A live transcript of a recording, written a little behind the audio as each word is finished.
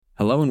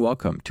Hello and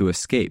welcome to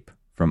Escape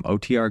from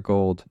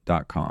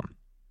OTRGold.com.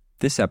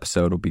 This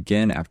episode will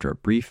begin after a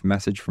brief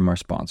message from our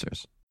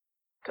sponsors.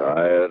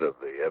 Tired of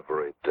the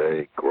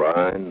everyday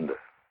grind?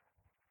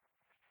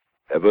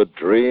 Ever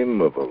dream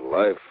of a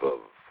life of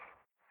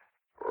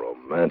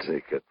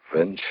romantic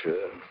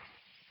adventure?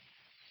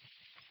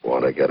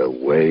 Want to get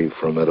away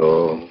from it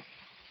all?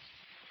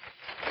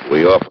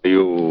 We offer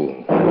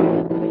you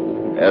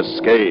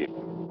Escape.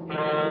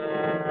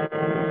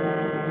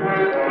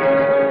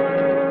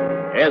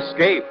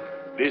 Escape,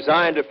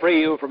 designed to free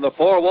you from the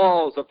four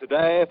walls of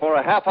today for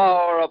a half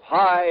hour of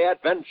high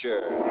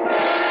adventure.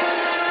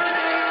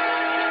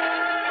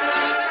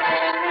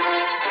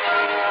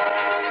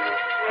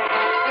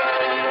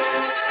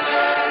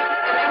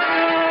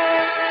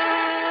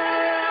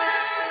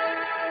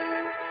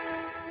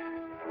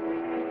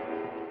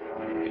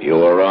 You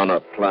are on a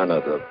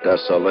planet of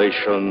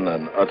desolation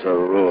and utter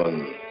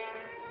ruin,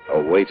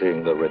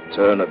 awaiting the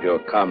return of your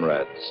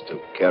comrades to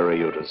carry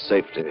you to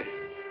safety.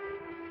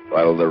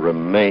 While the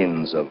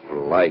remains of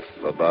life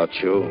about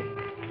you,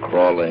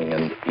 crawling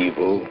and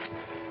evil,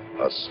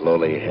 are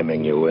slowly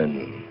hemming you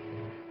in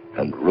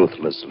and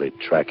ruthlessly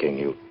tracking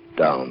you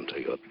down to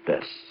your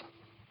death.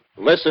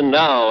 Listen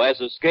now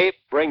as Escape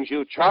brings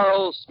you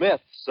Charles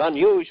Smith's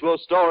unusual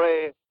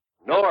story,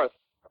 North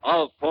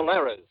of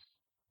Polaris.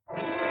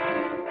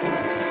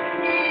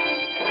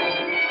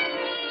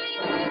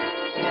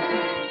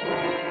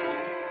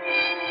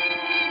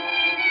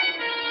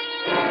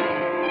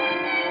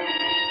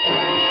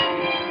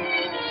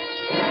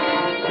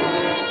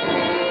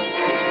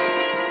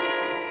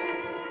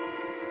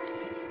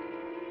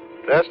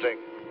 Testing.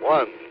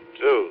 1,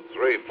 2,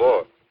 3,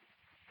 4.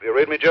 Do you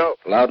read me, Joe?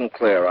 Loud and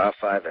clear,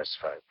 R5,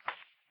 S5.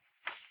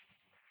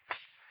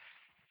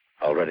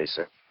 All ready,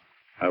 sir.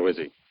 How is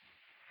he?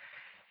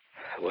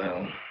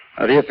 Well,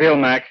 How do you feel,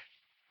 Mac?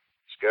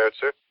 Scared,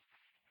 sir?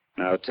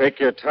 Now take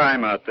your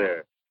time out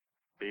there.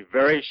 Be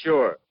very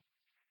sure.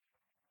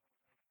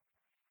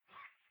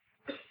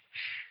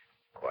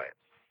 quiet.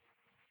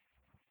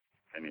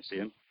 Can you see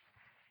him?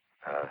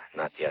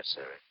 Not yet,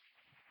 sir.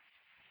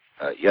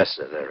 Yes,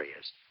 sir, there he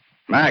is.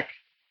 Mac,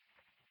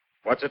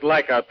 what's it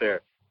like out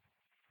there?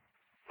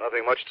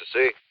 Nothing much to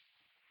see.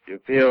 You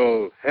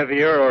feel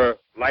heavier or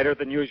lighter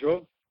than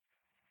usual?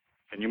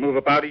 Can you move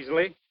about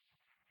easily?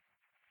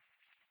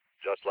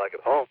 Just like at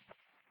home.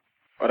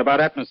 What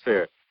about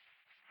atmosphere?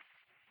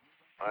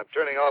 I'm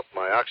turning off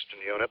my oxygen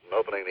unit and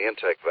opening the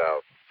intake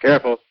valve.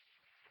 Careful.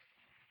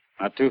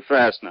 Not too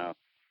fast now.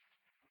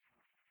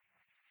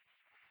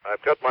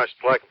 I've cut my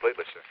supply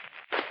completely, sir.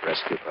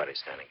 Rescue party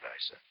standing by,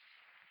 sir.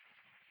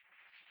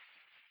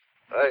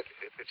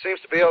 It seems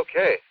to be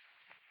okay.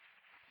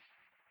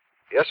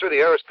 Yes, sir, the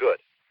air is good.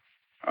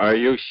 Are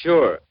you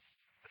sure?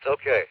 It's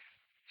okay.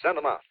 Send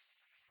them out.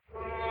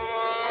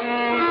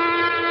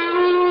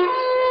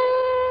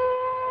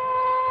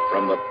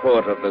 From the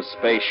port of the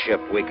spaceship,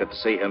 we could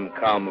see him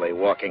calmly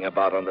walking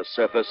about on the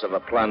surface of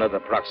a planet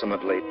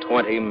approximately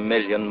 20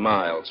 million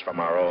miles from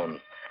our own.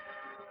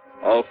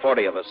 All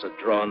 40 of us had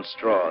drawn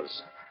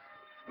straws.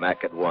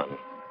 Mac had won.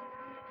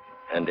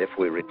 And if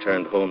we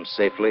returned home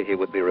safely, he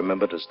would be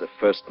remembered as the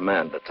first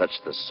man to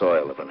touch the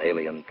soil of an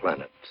alien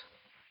planet.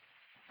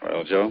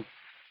 Well, Joe?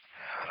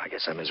 I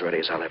guess I'm as ready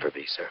as I'll ever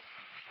be, sir.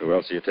 Who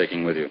else are you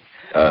taking with you?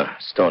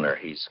 Stoner.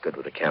 He's good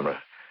with the camera.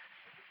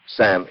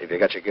 Sam, have you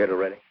got your gear to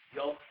ready?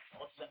 Joe,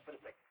 all set for the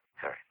break.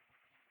 All right.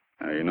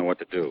 Now, you know what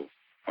to do.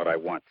 What I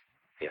want.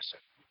 Yes, sir.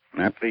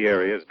 Map the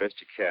area as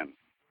best you can.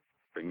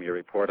 Bring me a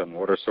report on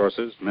water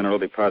sources, mineral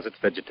deposits,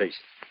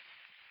 vegetation.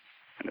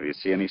 And if you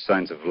see any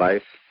signs of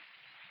life,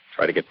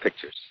 try to get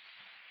pictures.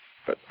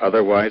 But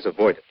otherwise,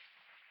 avoid it.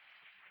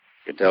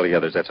 You tell the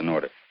others that's an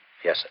order.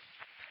 Yes, sir.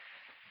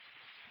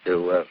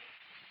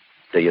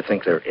 Do you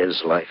think there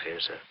is life here,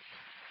 sir?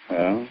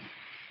 Well,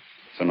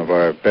 some of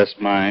our best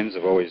minds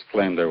have always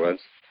claimed there was.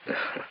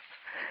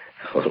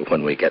 Well,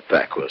 when we get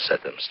back, we'll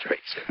set them straight,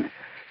 sir.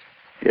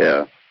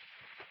 Yeah.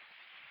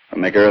 I'll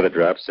make our other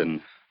drops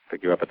and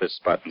pick you up at this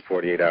spot in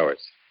 48 hours.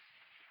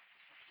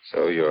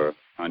 So you're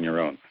on your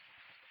own.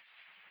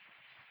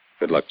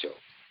 Good luck, Joe.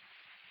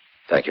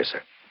 Thank you,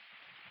 sir.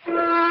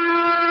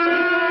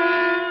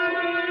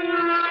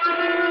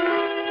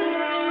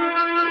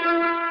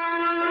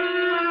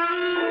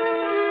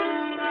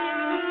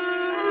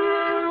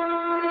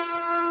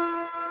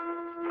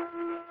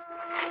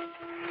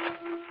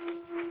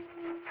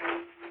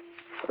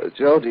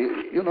 Joe, do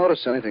you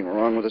notice anything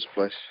wrong with this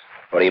place?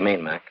 What do you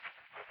mean, Mac?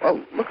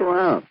 Well, look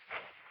around.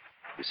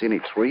 You see any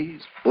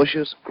trees,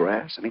 bushes,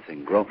 grass,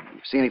 anything growing?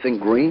 You see anything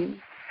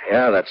green?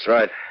 Yeah, that's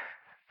right.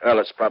 Well,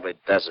 it's probably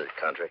desert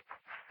country.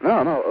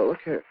 No, look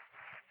here.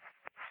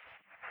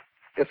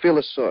 You feel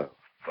the soil.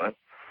 What?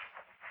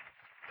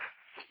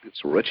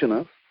 It's rich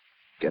enough.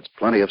 Gets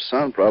plenty of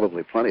sun,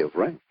 probably plenty of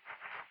rain.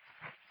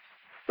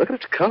 Look at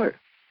its color.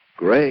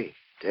 Gray,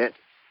 dead.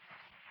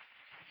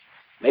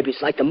 Maybe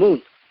it's like the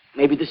moon.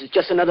 Maybe this is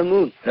just another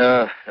moon.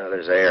 No,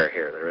 there's air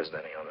here. There isn't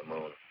any on the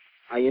moon.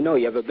 How you know?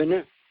 You ever been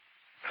there?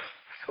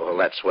 Well,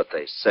 that's what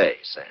they say,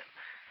 Sam.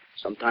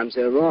 Sometimes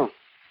they're wrong.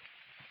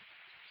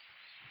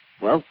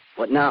 Well,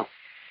 what now?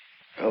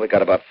 Well, we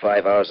got about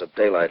 5 hours of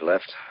daylight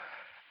left.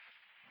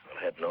 We'll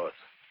head north.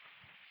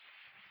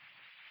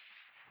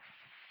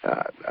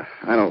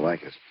 I don't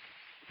like it.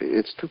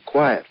 It's too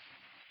quiet.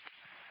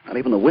 Not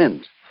even the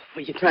wind.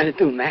 What are you trying to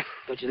do, Mac?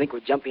 Don't you think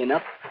we're jumpy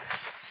enough?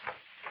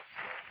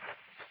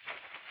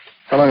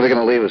 How long are they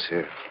going to leave us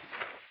here?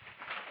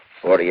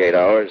 48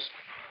 hours.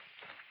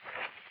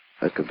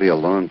 That could be a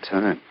long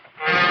time.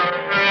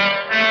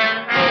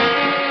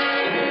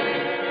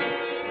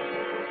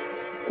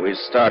 We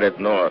started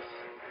north.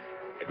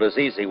 It was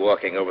easy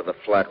walking over the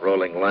flat,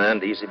 rolling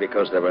land, easy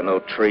because there were no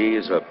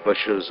trees or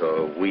bushes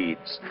or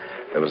weeds.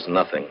 There was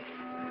nothing.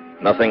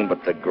 Nothing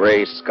but the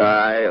gray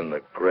sky and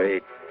the gray,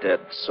 dead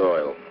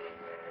soil.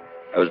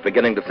 I was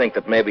beginning to think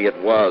that maybe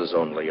it was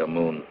only a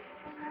moon.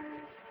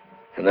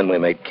 And then we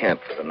made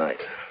camp for the night.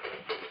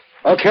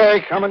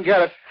 Okay, come and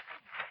get it.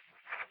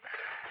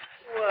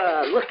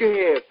 Well, look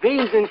here.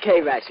 Beans and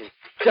K-ration.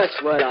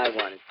 Just what I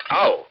wanted.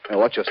 Oh! Now,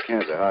 watch those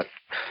cans, they're hot.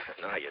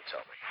 Now you tell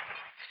me.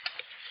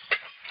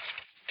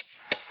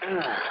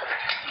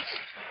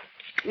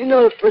 You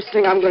know the first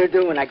thing I'm going to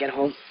do when I get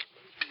home?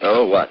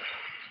 Oh, what?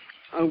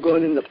 I'm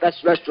going in the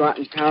best restaurant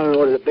in town and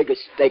order the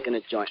biggest steak in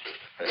the joint.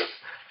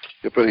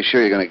 You're pretty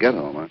sure you're going to get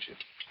home, aren't you?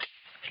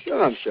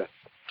 Sure, I'm sure.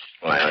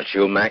 Why, aren't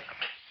you, Mac?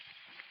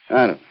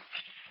 I don't know.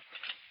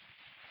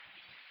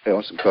 Hey,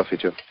 want some coffee,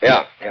 Joe?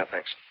 Yeah,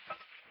 thanks.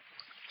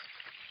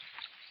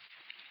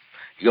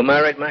 You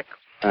married, Mac?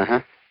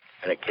 Uh-huh.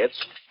 Any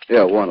kids?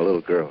 Yeah, one, a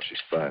little girl.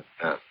 She's 5.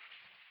 Oh.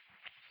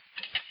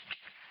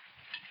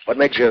 What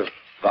made you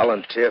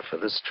volunteer for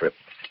this trip?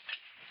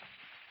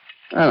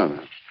 I don't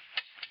know.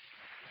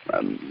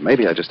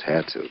 Maybe I just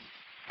had to.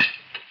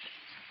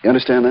 You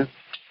understand that?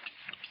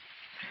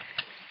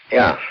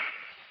 Yeah,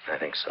 I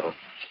think so.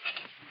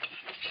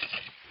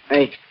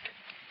 Hey,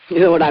 you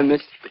know what I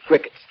miss? The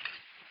crickets.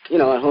 You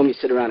know, at home you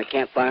sit around a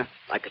campfire,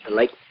 like at the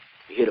lake.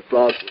 You hear the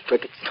frogs and the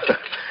crickets.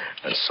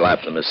 And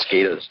slap the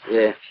mosquitoes.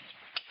 Yeah.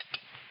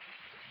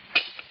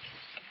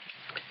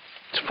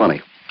 It's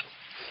funny.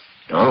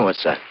 Oh,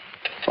 what's that?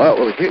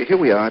 Well, here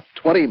we are,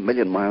 20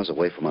 million miles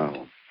away from our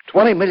home.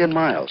 20 million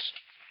miles.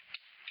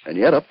 And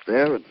yet up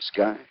there in the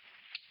sky,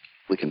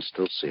 we can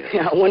still see it.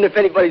 Yeah, I wonder if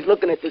anybody's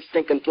looking at this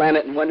stinking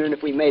planet and wondering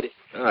if we made it.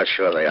 Oh,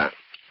 sure they are.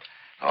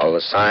 All the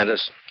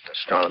scientists,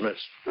 astronomers.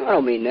 I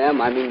don't mean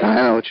them. I mean...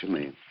 I know what you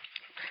mean.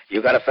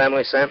 You got a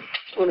family, Sam?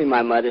 Only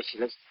my mother. She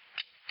lives...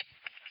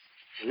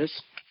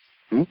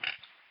 Hmm?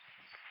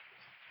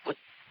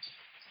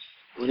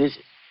 What is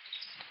it?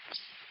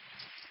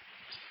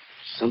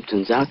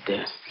 Something's out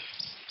there.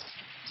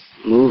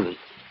 Moving.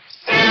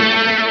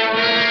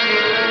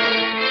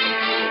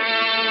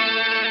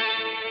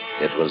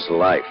 It was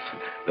life.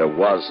 There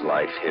was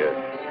life here.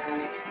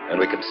 And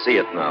we could see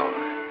it now,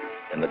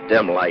 in the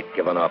dim light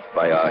given off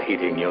by our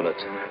heating unit.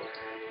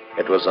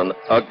 It was an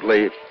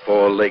ugly,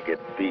 four-legged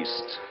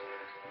beast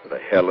with a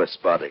hairless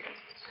body.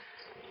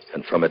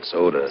 And from its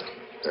odor,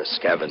 a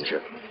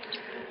scavenger.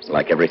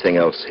 Like everything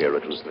else here,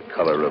 it was the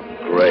color of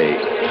gray.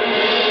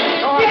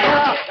 All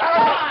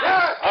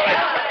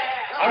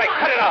right,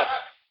 cut it out.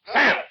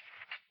 Sam!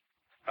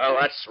 Oh,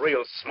 that's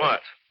real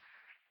smart.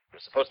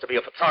 You're supposed to be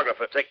a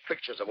photographer. Take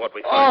pictures of what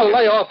we Oh, find.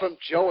 lay off him,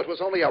 Joe. It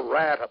was only a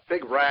rat, a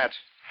big rat.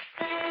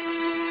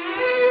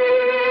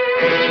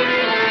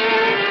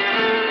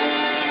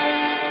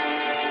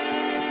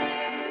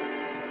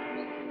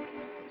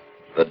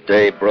 The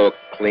day broke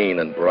clean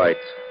and bright,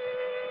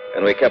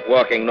 and we kept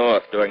walking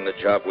north doing the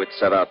job we'd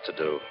set out to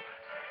do.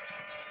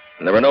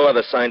 And there were no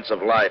other signs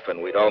of life,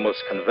 and we'd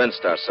almost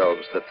convinced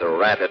ourselves that the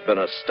rat had been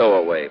a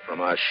stowaway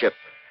from our ship.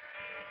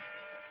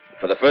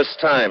 For the first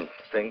time,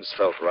 things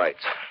felt right.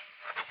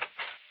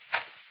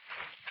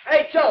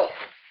 Hey, Joe.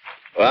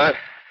 What?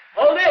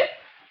 Hold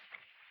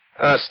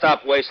it.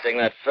 Stop wasting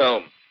that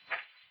film.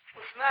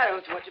 What's the matter?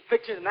 Don't you want your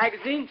pictures in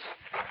magazines?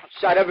 I've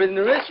shot everything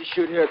there is to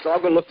shoot here. It's all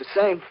going to look the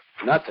same.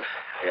 Nothing.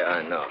 Yeah,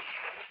 I know.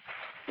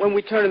 When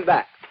we turning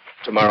back?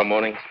 Tomorrow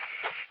morning.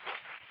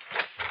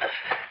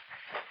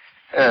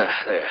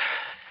 There.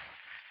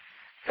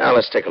 Now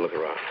let's take a look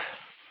around.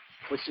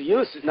 What's the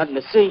use? There's nothing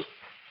to see.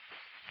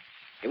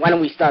 Hey, why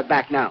don't we start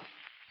back now?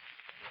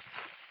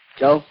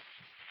 Joe?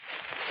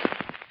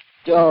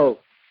 Joe.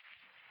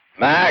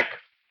 Mac,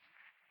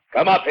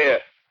 come up here.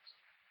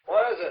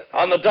 What is it?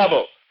 On the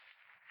double.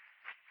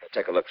 Now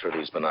take a look through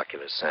these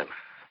binoculars, Sam.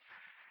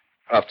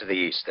 Off to the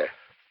east there.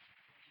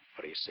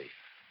 What do you see?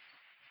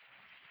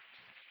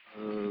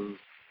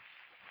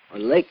 A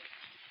lake.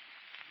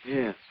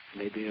 Yeah,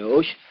 maybe an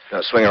ocean.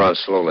 Now swing around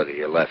slowly to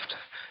your left.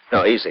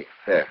 No, easy.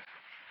 There.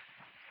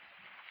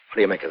 What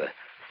do you make of that?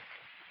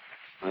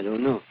 I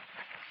don't know.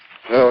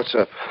 Oh, what's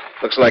up?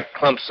 Looks like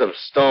clumps of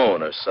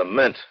stone or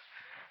cement.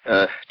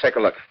 Take a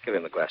look. Give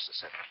him the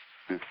glasses,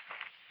 Sam.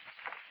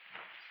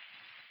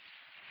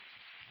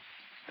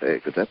 Hey,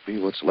 could that be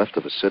what's left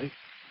of a city?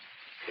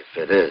 If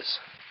it is.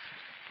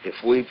 If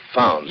we've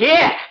found...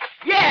 Yeah!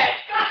 Yeah!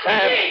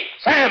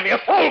 Sam, you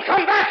fool!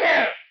 Come back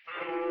here!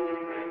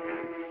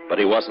 But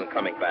he wasn't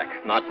coming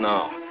back. Not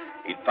now.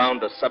 He'd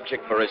found a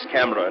subject for his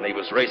camera, and he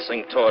was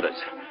racing toward it.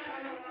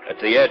 At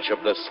the edge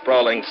of the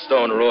sprawling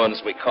stone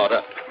ruins, we caught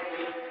up.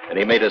 And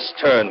he made us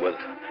turn with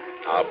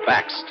our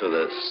backs to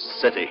the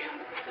city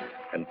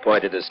and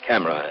pointed his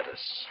camera at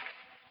us.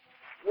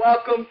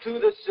 Welcome to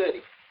the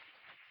city.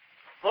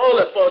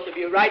 Hold it, both of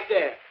you, right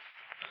there.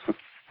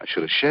 I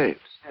should have shaved.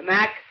 Hey,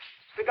 Mac,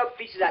 pick up a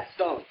piece of that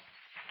stone.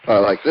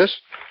 Like this?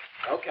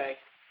 Okay.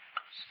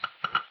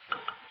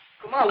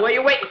 Come on, what are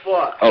you waiting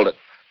for? Hold it.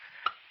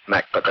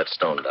 Mac, put that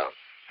stone down.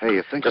 Hey,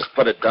 you think... Just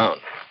put it down.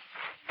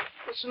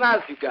 What's the matter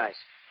with you guys?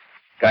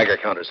 Geiger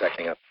counter's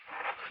acting up.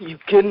 You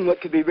kidding?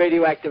 What could be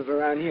radioactive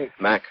around here?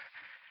 Mac,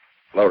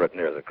 lower it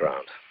near the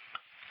ground.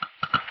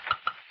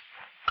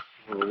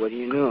 Well, what do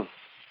you know?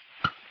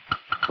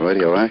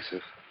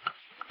 Radioactive.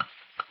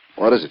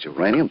 What is it,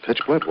 uranium,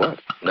 pitchblende,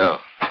 what? No.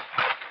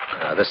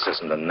 This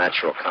isn't a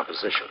natural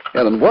composition.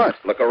 Yeah, then what?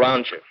 Look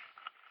around you.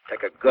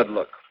 Take a good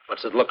look.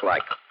 What's it look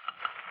like?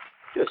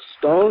 Just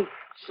stone,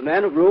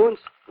 cement, ruins.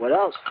 What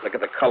else? Look at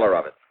the color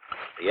of it.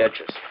 The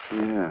edges.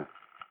 Yeah.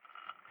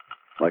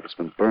 Like it's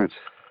been burnt.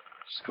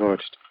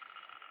 Scorched.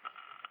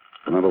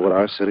 Remember what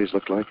our cities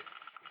looked like?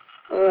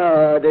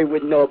 They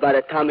wouldn't know about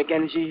atomic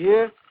energy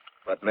here.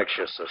 What makes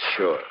you so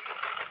sure?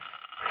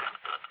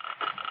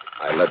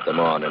 I led them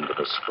on into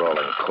the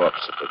sprawling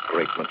corpse of the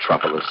great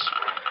metropolis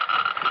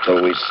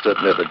until we stood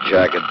near the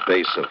jagged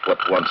base of what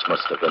once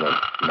must have been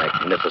a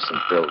magnificent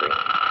building.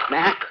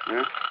 Mac?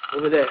 Yeah?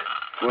 Over there.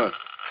 What?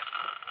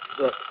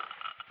 Look.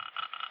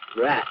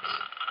 Rats.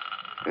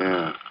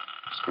 Yeah.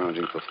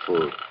 Scrounging for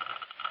food.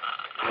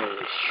 Oh,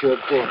 sure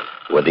did.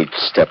 With each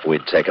step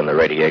we'd taken, the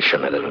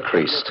radiation had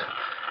increased.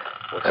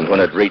 And when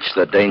it reached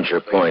the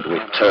danger point, we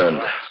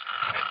turned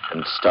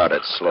and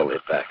started slowly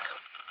back.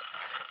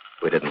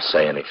 We didn't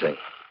say anything.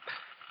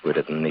 We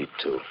didn't need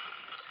to.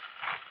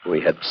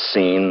 We had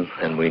seen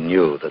and we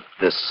knew that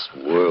this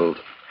world,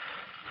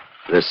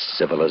 this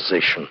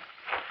civilization,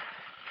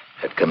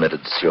 had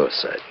committed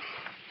suicide.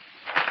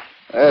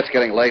 It's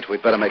getting late.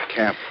 We'd better make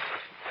camp.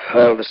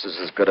 Well, this is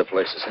as good a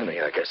place as any,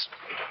 I guess.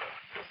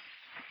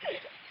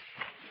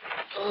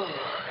 Oh.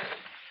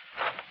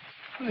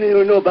 I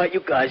don't know about you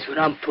guys, but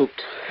I'm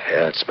pooped.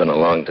 Yeah, it's been a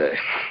long day.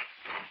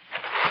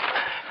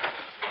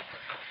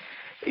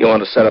 You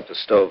want to set up the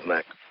stove,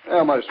 Mac?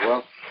 Yeah, might as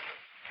well.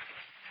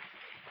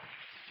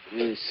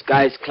 The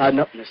sky's clouding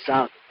up in the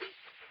south.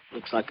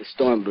 Looks like a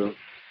storm brewing.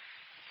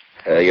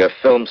 Your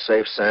film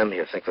safe, Sam?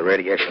 You think the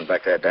radiation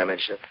back there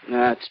damaged it?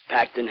 Nah, it's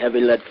packed in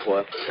heavy lead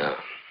foil. Yeah.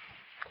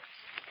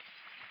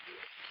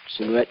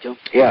 Cigarette, Joe?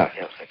 Yeah,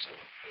 I think so.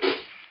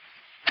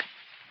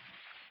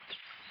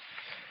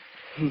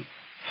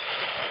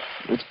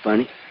 That's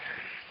funny.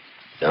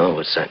 No,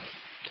 what's that?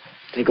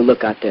 Take a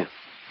look out there.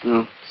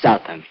 No,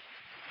 south, I mean.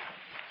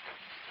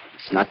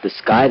 It's not the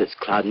sky that's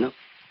clouding up.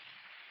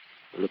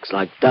 It looks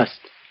like dust.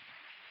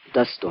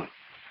 Dust storm.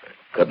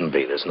 Couldn't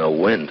be. There's no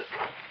wind.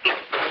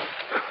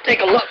 Take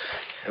a look.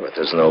 Yeah, but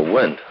there's no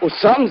wind. Well,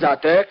 something's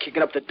out there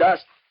kicking up the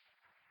dust.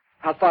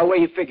 How far away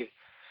you figure?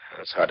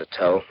 It's hard to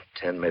tell.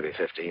 10, maybe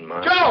 15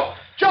 miles. Joe!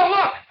 Joe,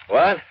 look!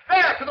 What?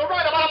 There, to the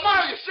right about a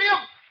mile. You see him?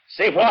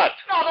 See what?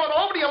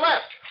 No, over to your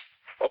left.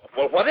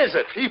 Well, what is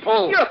it?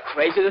 People. You're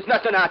crazy. There's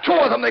nothing out Two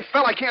there. of them. They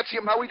fell. I can't see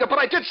them now either, but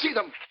I did see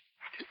them.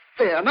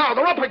 There, now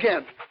they're up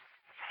again.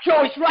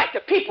 Joe, he's right.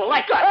 The people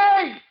like us.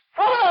 Hey!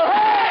 Oh,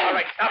 hey! All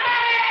right, stop it.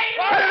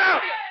 Cut it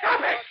out.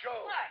 Stop it.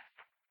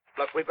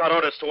 Look, we've got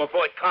orders to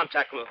avoid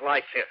contact with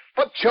life here.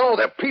 But, Joe,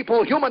 they're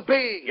people, human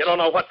beings. You don't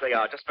know what they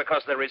are. Just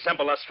because they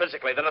resemble us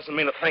physically, that doesn't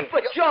mean a thing.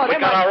 But, Joe, we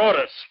got our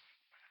orders.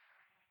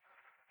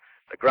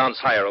 The ground's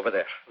higher over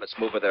there. Let's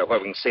move over there where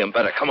we can see them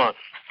better. Come on.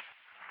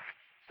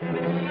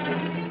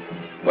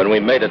 When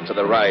we made it to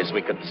the rise,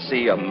 we could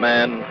see a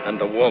man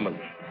and a woman.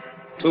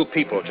 Two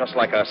people just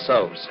like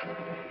ourselves.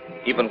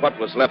 Even what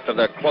was left of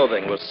their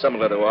clothing was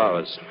similar to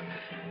ours.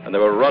 And they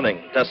were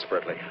running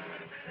desperately.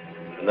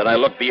 And then I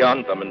looked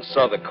beyond them and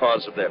saw the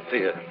cause of their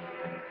fear.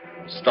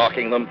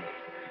 Stalking them,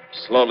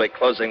 slowly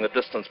closing the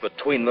distance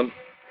between them,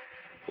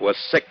 were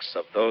 6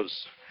 of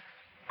those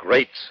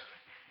great,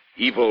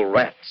 evil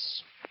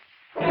rats.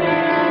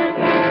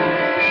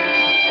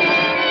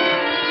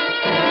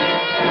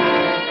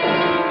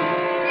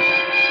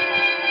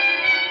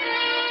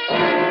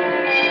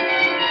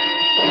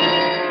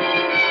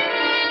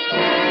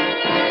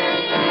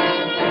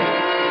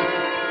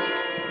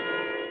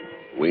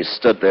 We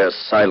stood there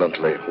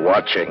silently,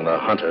 watching the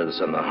hunters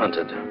and the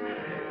hunted.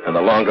 And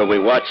the longer we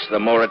watched, the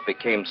more it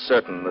became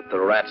certain that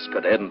the rats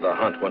could end the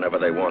hunt whenever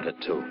they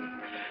wanted to.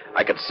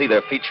 I could see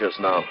their features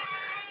now.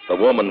 The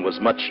woman was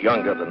much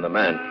younger than the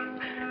man.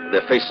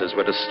 Their faces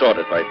were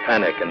distorted by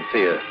panic and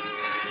fear.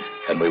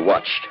 And we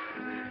watched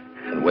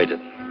and waited.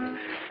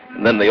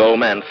 And then the old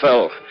man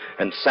fell,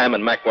 and Sam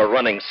and Mac were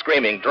running,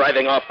 screaming,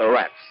 driving off the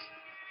rats.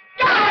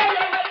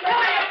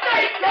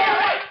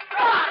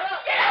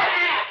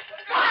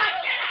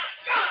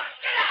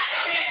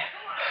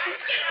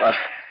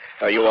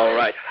 Are you all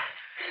right?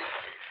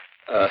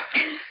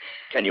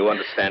 Can you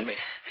understand me?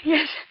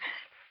 Yes.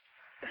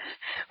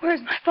 Where's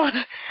my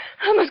father?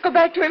 I must go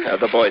back to him.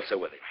 The boys are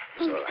with him.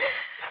 It's all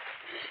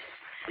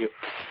right.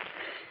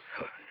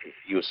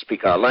 You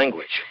speak our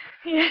language.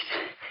 Yes,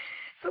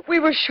 but we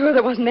were sure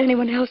there wasn't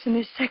anyone else in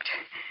this sector.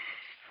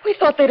 We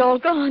thought they'd all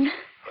gone.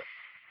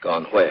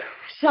 Gone where?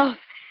 South.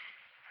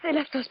 They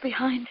left us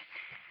behind.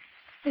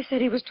 They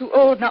said he was too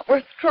old, not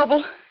worth the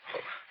trouble.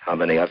 How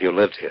many of you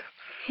lived here?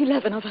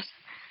 11 of us.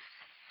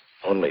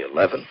 Only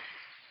 11?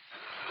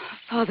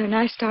 Father and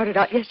I started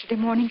out yesterday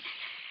morning.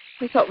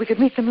 We thought we could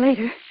meet them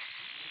later.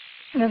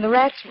 And then the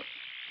rats were...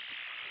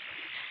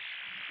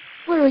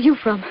 Where are you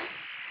from?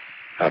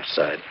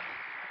 Outside.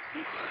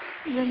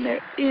 Then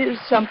there is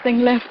something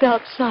left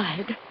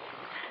outside.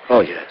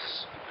 Oh,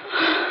 yes.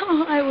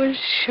 Oh, I was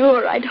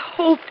sure. I'd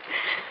hoped.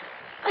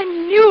 I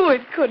knew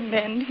it couldn't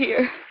end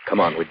here. Come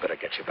on, we'd better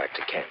get you back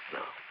to camp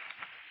now.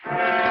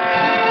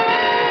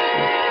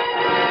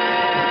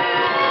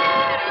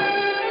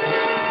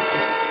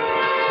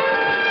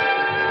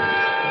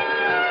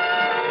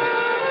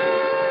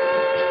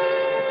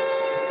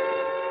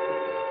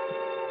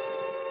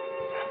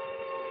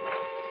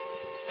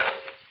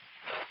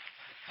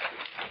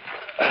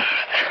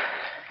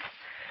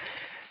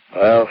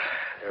 Well,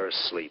 they're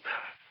asleep.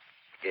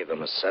 Gave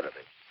them a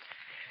sedative.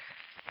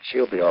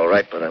 She'll be all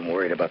right, but I'm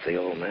worried about the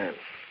old man.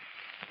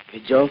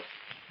 Hey, Joe?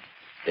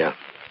 Yeah.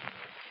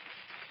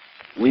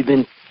 We've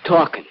been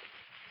talking.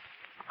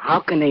 How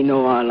can they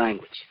know our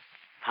language?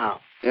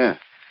 How? Yeah.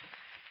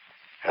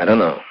 I don't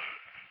know.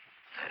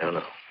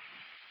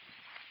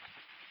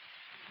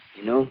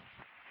 You know,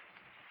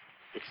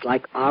 it's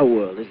like our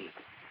world, isn't it?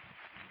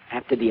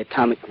 After the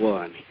atomic war,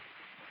 I mean.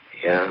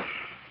 Yeah.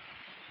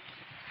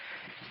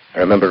 I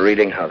remember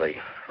reading how the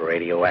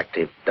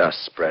radioactive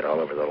dust spread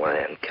all over the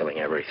land, killing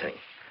everything.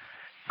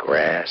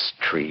 Grass,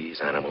 trees,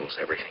 animals,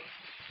 everything.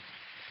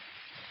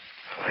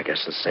 Well, I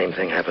guess the same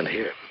thing happened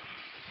here.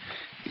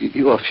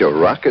 You off your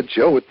rocket,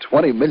 Joe? We're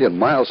 20 million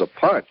miles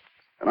apart.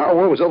 And our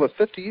war was over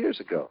 50 years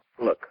ago.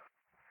 Look,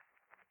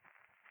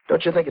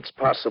 don't you think it's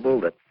possible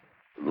that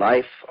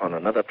life on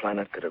another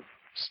planet could have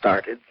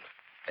started,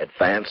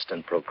 advanced,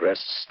 and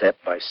progressed step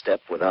by step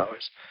with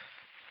ours?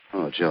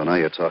 Oh, Joe, now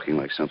you're talking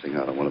like something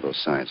out of one of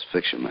those science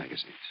fiction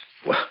magazines.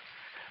 Well,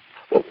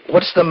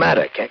 what's the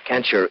matter?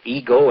 Can't your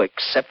ego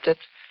accept it?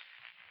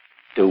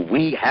 Do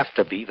we have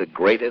to be the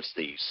greatest,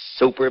 these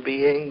super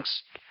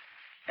beings?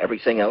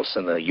 Everything else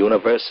in the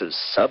universe is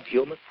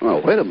subhuman?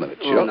 Oh, wait a minute,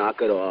 Joe. Oh,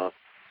 knock it off.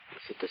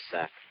 Let's hit the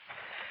sack.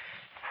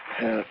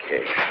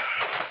 Okay.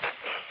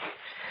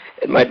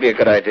 It might be a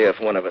good idea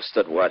if one of us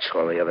stood watch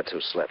while the other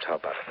two slept. How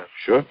about it? Huh?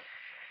 Sure.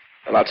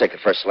 Well, I'll take the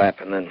first lap,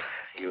 and then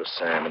you,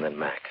 Sam, and then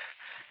Mac.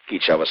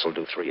 Each of us will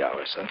do 3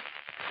 hours, huh?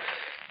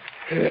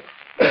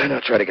 Now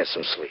try to get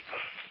some sleep.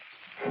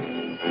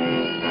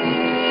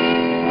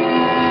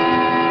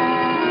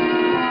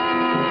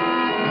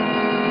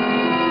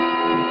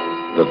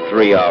 The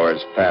 3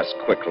 hours passed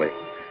quickly.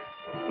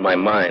 My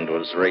mind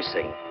was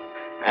racing,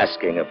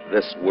 asking if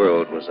this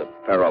world was a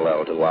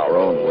parallel to our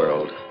own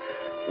world.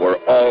 Were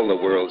all the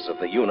worlds of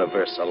the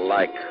universe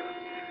alike?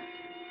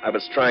 I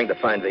was trying to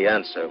find the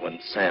answer when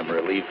Sam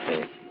relieved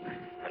me,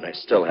 and I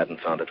still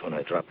hadn't found it when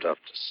I dropped off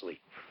to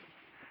sleep.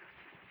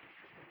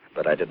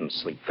 But I didn't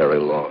sleep very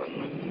long.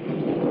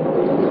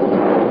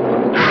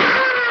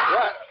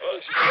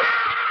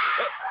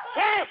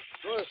 Sam!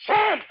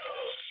 Sam!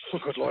 Oh,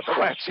 good Lord, the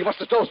rats. He must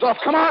have dozed off.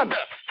 Come on!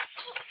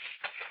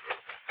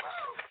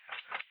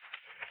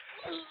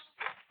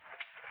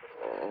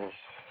 Oh.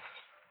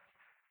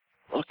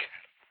 Look.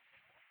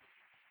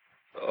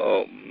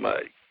 Oh,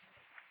 my.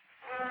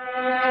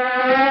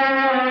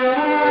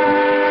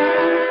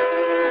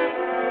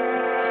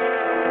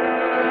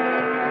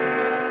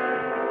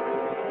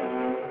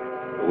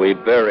 We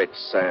buried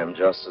Sam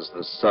just as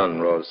the sun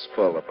rose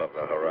full above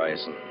the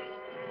horizon.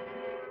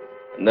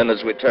 And then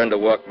as we turned to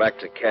walk back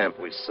to camp,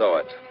 we saw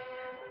it.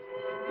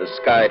 The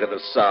sky to the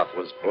south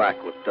was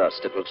black with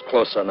dust. It was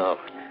closer now,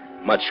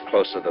 much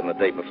closer than the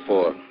day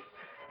before.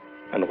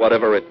 And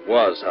whatever it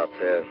was out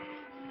there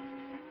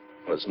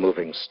was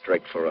moving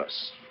straight for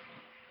us.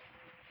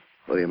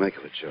 What do you make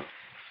of it, Joe?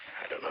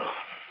 I don't know.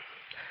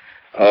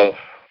 Oh,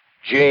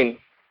 Jean.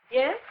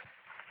 Yes?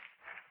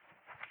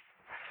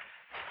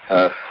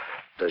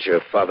 Does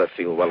your father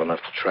feel well enough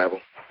to travel?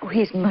 Oh,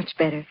 he's much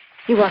better.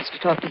 He wants to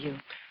talk to you.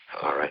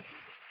 All right.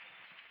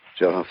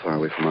 Joe, how far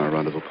away from our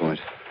rendezvous point?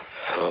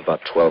 Oh, about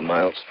 12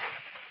 miles.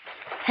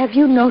 Have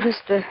you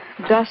noticed the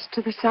dust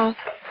to the south?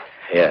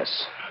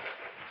 Yes.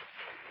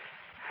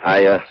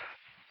 I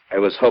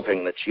was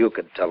hoping that you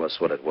could tell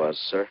us what it was,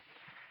 sir.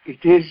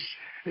 It is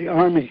the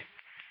army.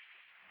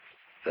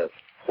 The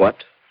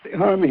what? The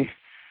army.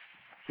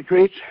 The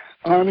great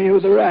army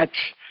of the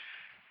rats.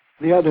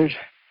 The others.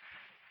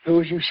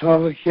 Those you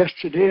saw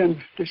yesterday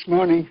and this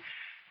morning.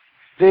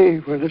 They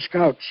were the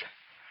scouts.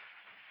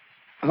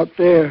 Out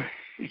there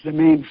is the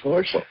main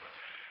force. Well,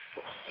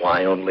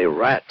 why only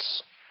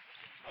rats?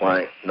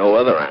 Why no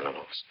other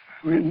animals?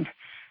 When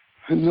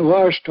the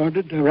war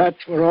started, the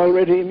rats were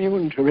already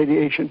immune to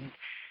radiation.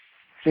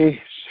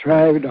 They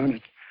thrived on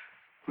it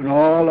when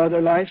all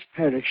other life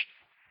perished.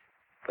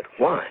 But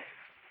why?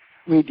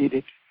 We did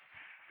it.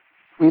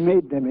 We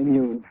made them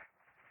immune.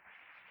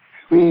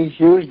 We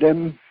used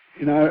them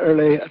in our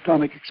early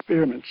atomic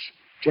experiments,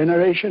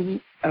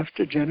 generation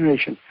after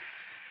generation.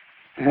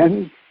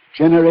 And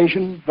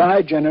generation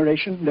by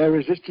generation, their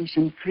resistance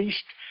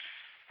increased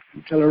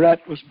until a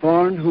rat was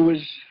born who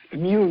was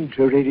immune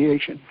to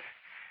radiation.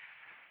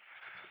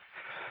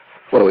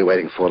 What are we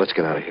waiting for? Let's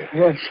get out of here.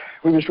 Yes,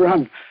 we must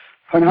run.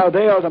 For now,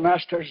 they are the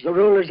masters, the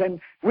rulers, and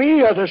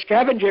we are the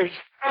scavengers.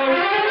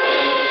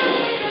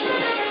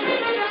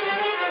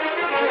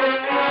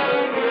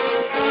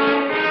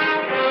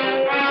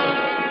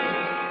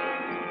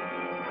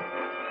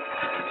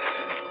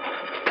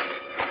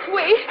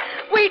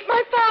 Wait,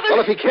 my father.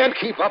 Well, if he can't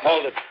keep up,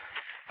 Hold it.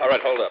 All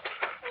right, hold up.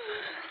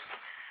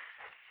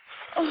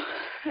 Oh,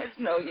 there's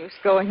no use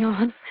going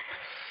on.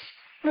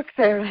 Look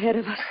there ahead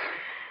of us.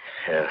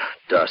 Yeah,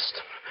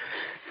 dust.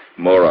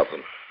 More of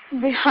them.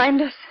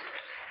 Behind us.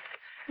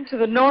 To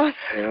the north.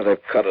 Yeah,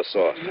 they've cut us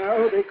off.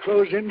 Now they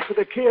close in for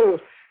the kill.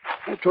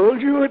 I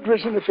told you it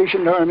was an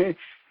efficient army.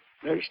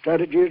 Their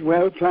strategy is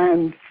well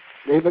planned.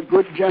 They've a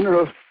good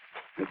general.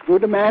 As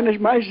good a man as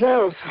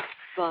myself.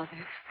 Father,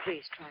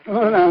 please try to...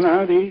 Oh,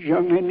 now, these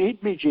young men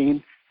need me,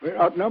 Jean. We're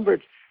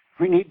outnumbered.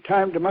 We need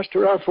time to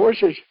muster our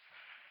forces.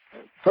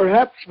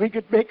 Perhaps we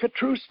could make a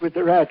truce with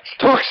the rats.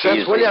 Talk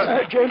sense, will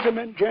you?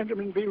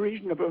 Gentlemen, be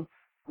reasonable.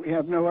 We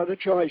have no other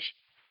choice.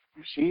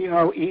 You see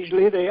how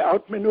easily they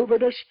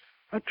outmaneuvered us?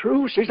 A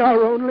truce is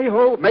our only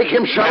hope. Make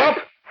him shut up.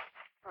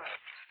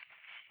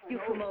 You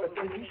come over.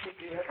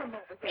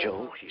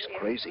 Joe, he's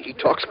crazy. He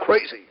talks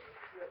crazy.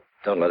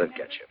 Don't let it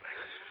get you.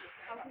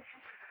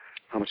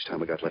 How much time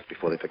we got left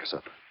before they pick us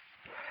up?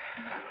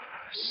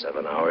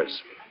 7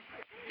 hours.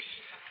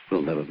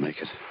 We'll never make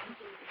it.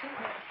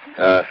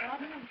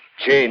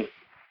 Jean.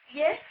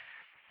 Yes?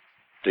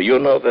 Do you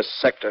know this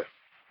sector?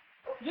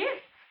 Yes.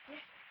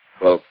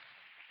 Well,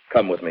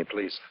 come with me,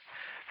 please.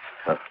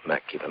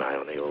 Mac, keep an eye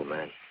on the old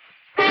man.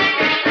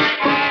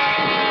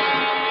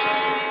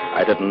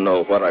 I didn't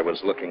know what I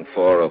was looking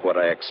for or what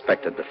I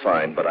expected to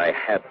find, but I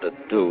had to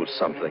do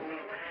something.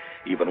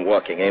 Even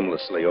walking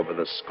aimlessly over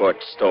the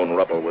scorched stone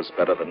rubble was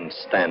better than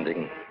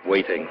standing,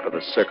 waiting for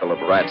the circle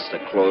of rats to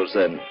close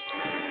in.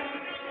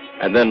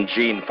 And then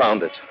Jean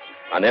found it,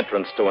 an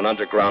entrance to an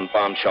underground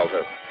bomb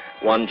shelter,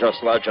 one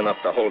just large enough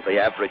to hold the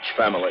average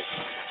family.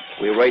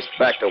 We raced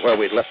back to where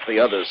we'd left the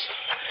others,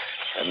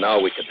 and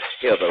now we could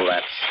hear the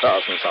rats,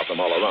 thousands of them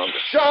all around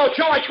us.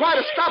 Joe, I tried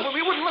to stop him.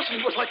 He wouldn't listen.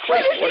 He was like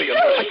crazy. What do you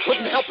do? I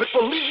couldn't help it.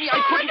 Believe me, I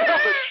couldn't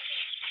help it.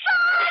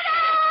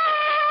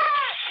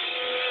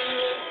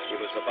 He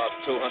was about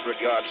 200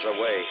 yards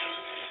away,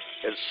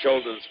 his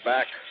shoulders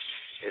back,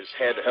 his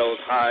head held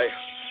high,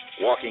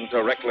 walking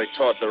directly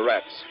toward the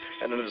rats.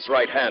 And in his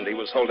right hand, he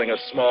was holding a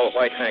small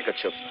white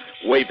handkerchief,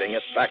 waving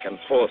it back and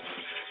forth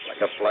like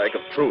a flag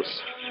of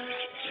truce.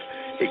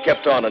 He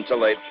kept on until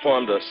they'd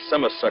formed a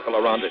semicircle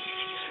around it.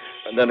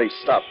 And then he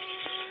stopped.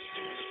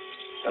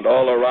 And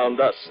all around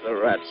us, the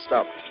rats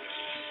stopped.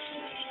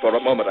 For a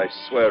moment, I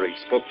swear he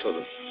spoke to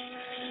them.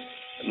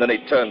 And then he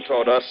turned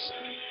toward us,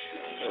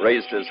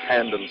 raised his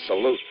hand in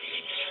salute.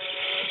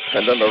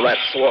 And then the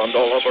rats swarmed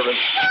all over him.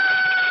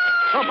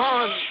 Come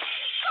on.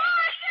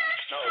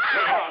 No,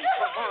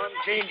 come on,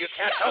 Jean. You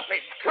can't help me.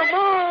 Come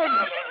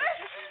on.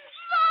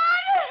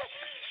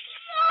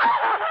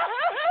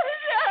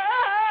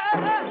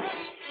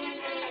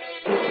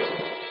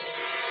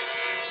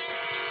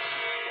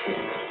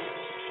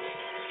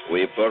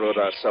 We burrowed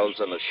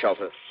ourselves in the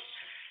shelter.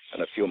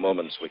 In a few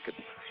moments, we could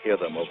hear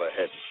them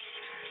overhead,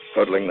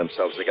 hurtling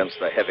themselves against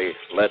the heavy,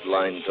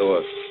 lead-lined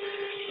door,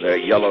 their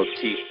yellow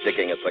teeth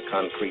digging at the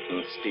concrete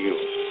and steel.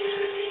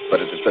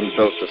 But it had been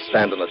built to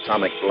stand an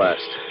atomic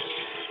blast.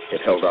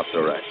 It held off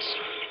the rats.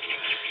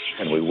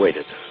 And we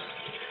waited.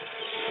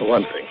 For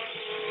one thing,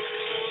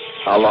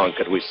 how long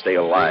could we stay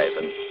alive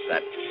in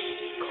that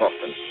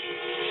coffin?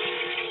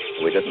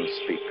 We didn't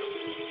speak.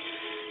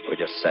 We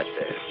just sat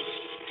there,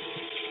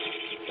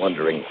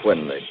 wondering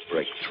when they'd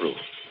break through.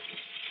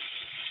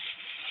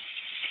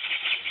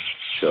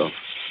 Joe?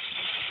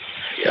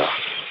 Yeah.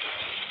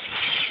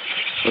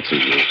 What's the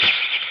use?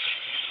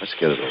 Let's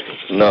get it over.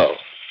 No.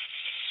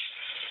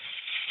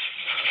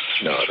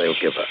 No, they'll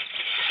give up.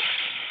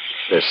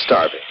 They're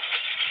starving.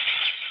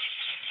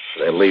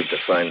 They'll leave to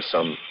find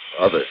some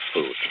other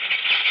food.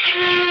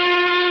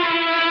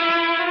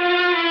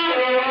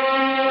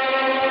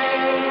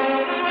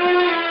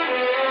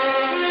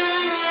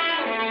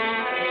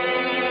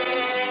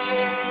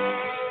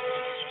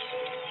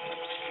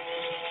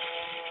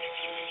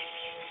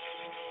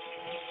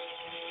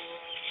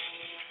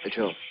 Hey,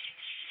 Joe.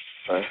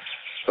 Huh?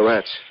 The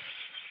rats.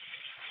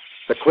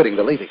 They're quitting.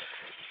 They're leaving.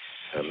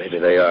 Maybe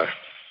they are.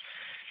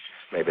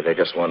 Maybe they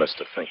just want us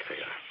to think they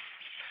are.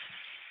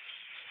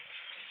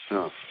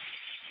 No.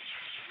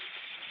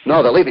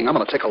 No, they're leaving. I'm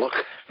going to take a look.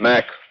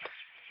 Mac,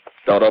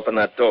 don't open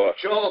that door.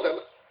 Joe,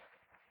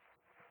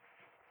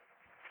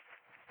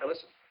 Now,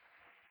 listen.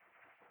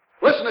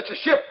 Listen, it's a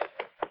ship.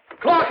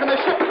 Clark and the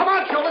ship. Come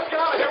on, Joe. Let's get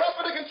out of here. Up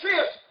where they can see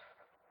us.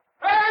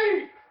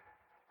 Hey!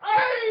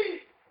 Hey!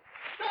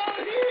 Down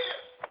here!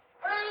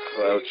 Hey!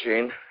 Well,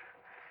 Gene,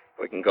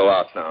 we can go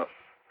out now.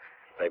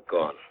 They've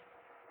gone.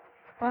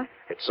 What?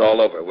 It's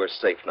all over. We're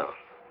safe now.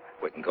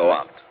 We can go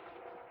out.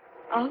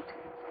 Out?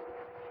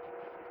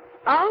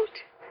 Out?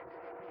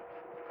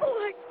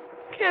 Oh, I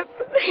can't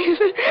believe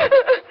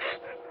it.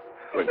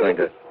 We're going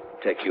to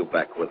take you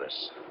back with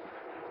us.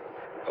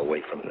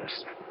 Away from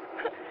this.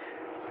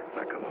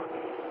 Now, come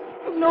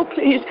on. No,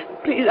 please.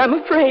 Please, I'm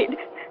afraid.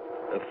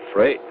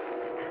 Afraid?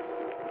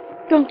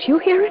 Don't you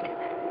hear it?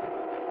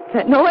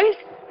 That noise?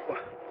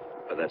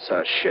 But that's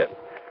our ship.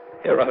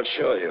 Here, I'll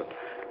show you.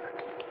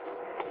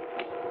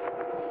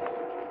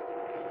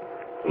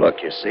 Look,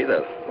 you see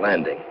the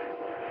landing.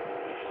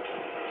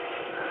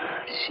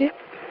 Ship?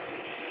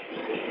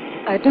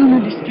 I don't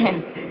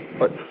understand.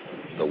 But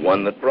the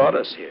one that brought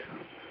us here.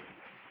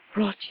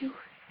 Brought you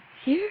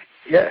here?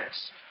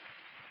 Yes.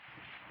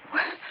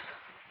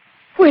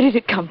 Where did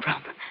it come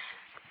from?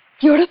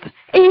 Europe?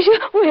 Asia?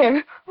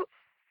 Where?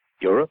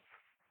 Europe?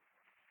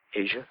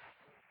 Asia?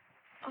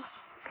 Oh,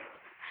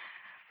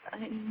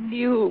 I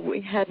knew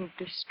we hadn't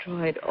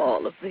destroyed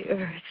all of the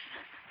Earth.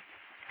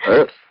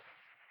 Earth?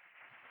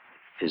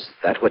 Is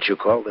that what you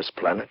call this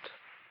planet?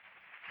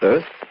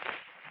 Earth?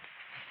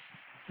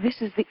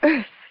 This is the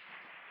Earth.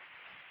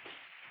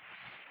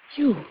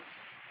 You.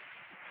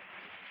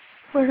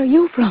 Where are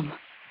you from?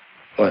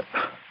 What?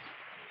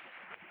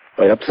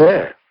 Right up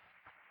there.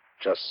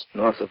 Just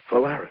north of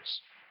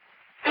Polaris.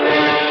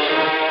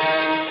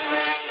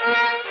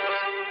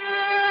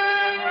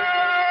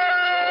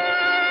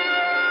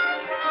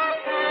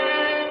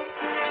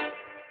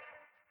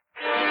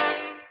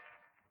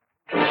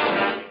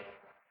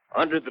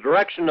 Under the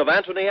direction of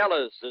Anthony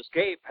Ellis,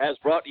 Escape has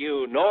brought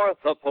you North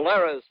of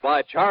Polaris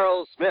by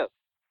Charles Smith,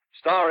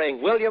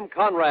 starring William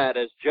Conrad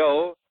as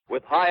Joe,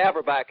 with Hy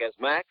Averback as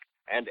Mac,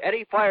 and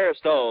Eddie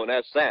Firestone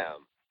as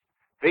Sam.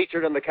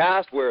 Featured in the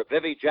cast were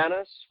Vivi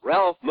Janis,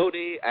 Ralph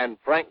Moody, and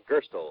Frank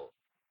Gerstle.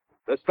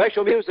 The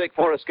special music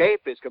for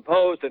Escape is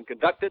composed and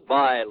conducted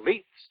by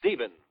Leith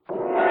Stevens.